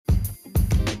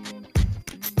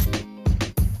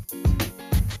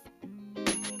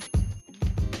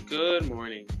Good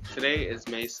morning. Today is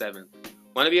May 7th.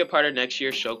 Want to be a part of next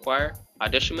year's show choir?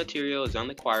 Audition material is on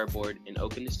the choir board and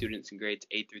open to students in grades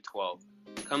 8 through 12.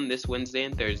 Come this Wednesday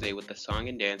and Thursday with a song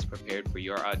and dance prepared for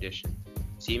your audition.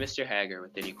 See Mr. Hager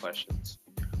with any questions.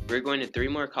 We're going to 3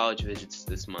 more college visits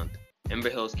this month: Ember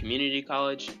Hills Community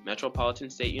College, Metropolitan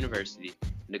State University,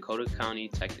 and Dakota County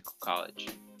Technical College.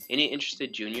 Any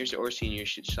interested juniors or seniors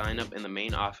should sign up in the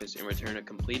main office and return a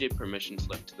completed permission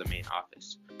slip to the main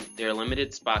office. There are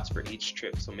limited spots for each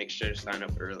trip, so make sure to sign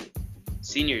up early.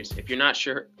 Seniors, if you're not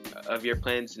sure of your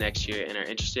plans next year and are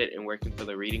interested in working for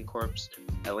the Reading Corps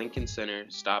at Lincoln Center,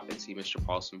 stop and see Mr.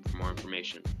 Paulson for more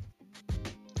information.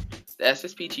 The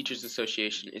SSP Teachers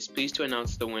Association is pleased to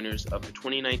announce the winners of the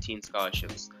 2019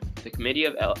 scholarships. The Committee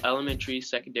of Elementary,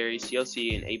 Secondary,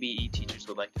 CLC, and ABE teachers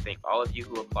would like to thank all of you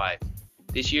who applied.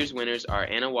 This year's winners are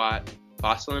Anna Watt,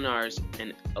 Foslin Ars,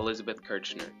 and Elizabeth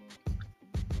Kirchner.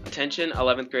 Attention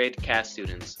 11th grade CAS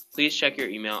students, please check your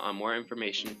email on more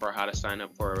information for how to sign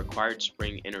up for a required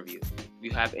spring interview. If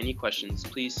you have any questions,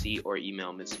 please see or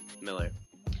email Ms. Miller.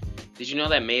 Did you know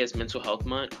that May is Mental Health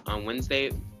Month? On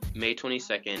Wednesday, May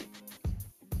 22nd,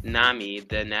 NAMI,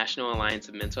 the National Alliance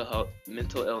of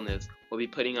Mental Illness, will be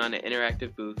putting on an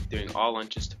interactive booth during all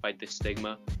lunches to fight the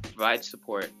stigma, provide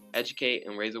support, educate,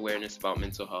 and raise awareness about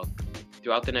mental health.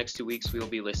 Throughout the next 2 weeks, we will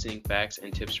be listing facts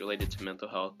and tips related to mental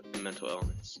health and mental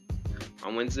illness.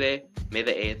 On Wednesday, May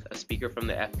the 8th, a speaker from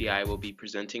the FBI will be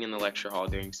presenting in the lecture hall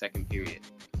during second period.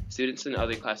 Students in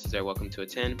other classes are welcome to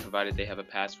attend, provided they have a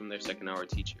pass from their second-hour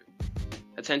teacher.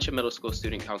 Attention middle school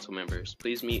student council members,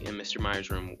 please meet in Mr. Meyer's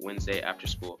room Wednesday after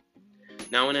school.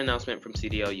 Now an announcement from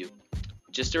CDLU.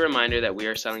 Just a reminder that we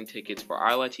are selling tickets for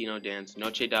our Latino dance,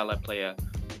 Noche de la Playa.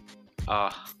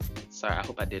 I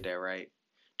hope I did that right.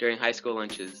 During high school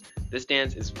lunches. This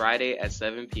dance is Friday at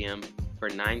 7 p.m. for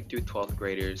 9th through 12th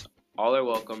graders. All are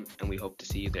welcome, and we hope to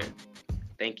see you there.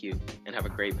 Thank you, and have a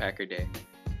great Packer Day.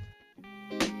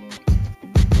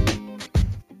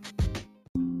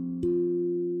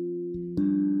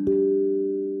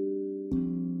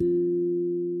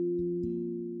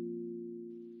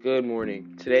 Good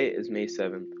morning. Today is May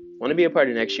 7th. Want to be a part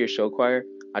of next year's show choir?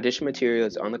 Audition material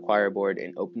is on the choir board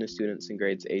and open to students in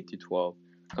grades 8 through 12.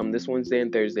 Come this Wednesday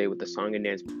and Thursday with a song and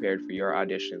dance prepared for your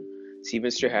audition. See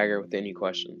Mr. Hager with any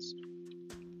questions.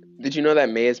 Did you know that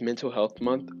May is Mental Health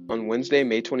Month? On Wednesday,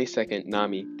 May 22nd,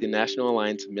 NAMI, the National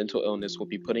Alliance of Mental Illness, will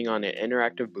be putting on an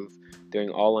interactive booth during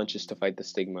all lunches to fight the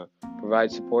stigma,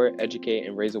 provide support, educate,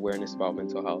 and raise awareness about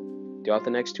mental health. Throughout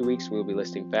the next 2 weeks, we will be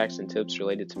listing facts and tips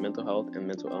related to mental health and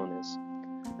mental illness.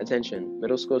 Attention,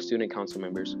 middle school student council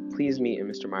members, please meet in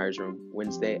Mr. Meyer's room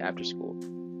Wednesday after school.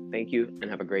 Thank you,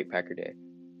 and have a great Packer Day.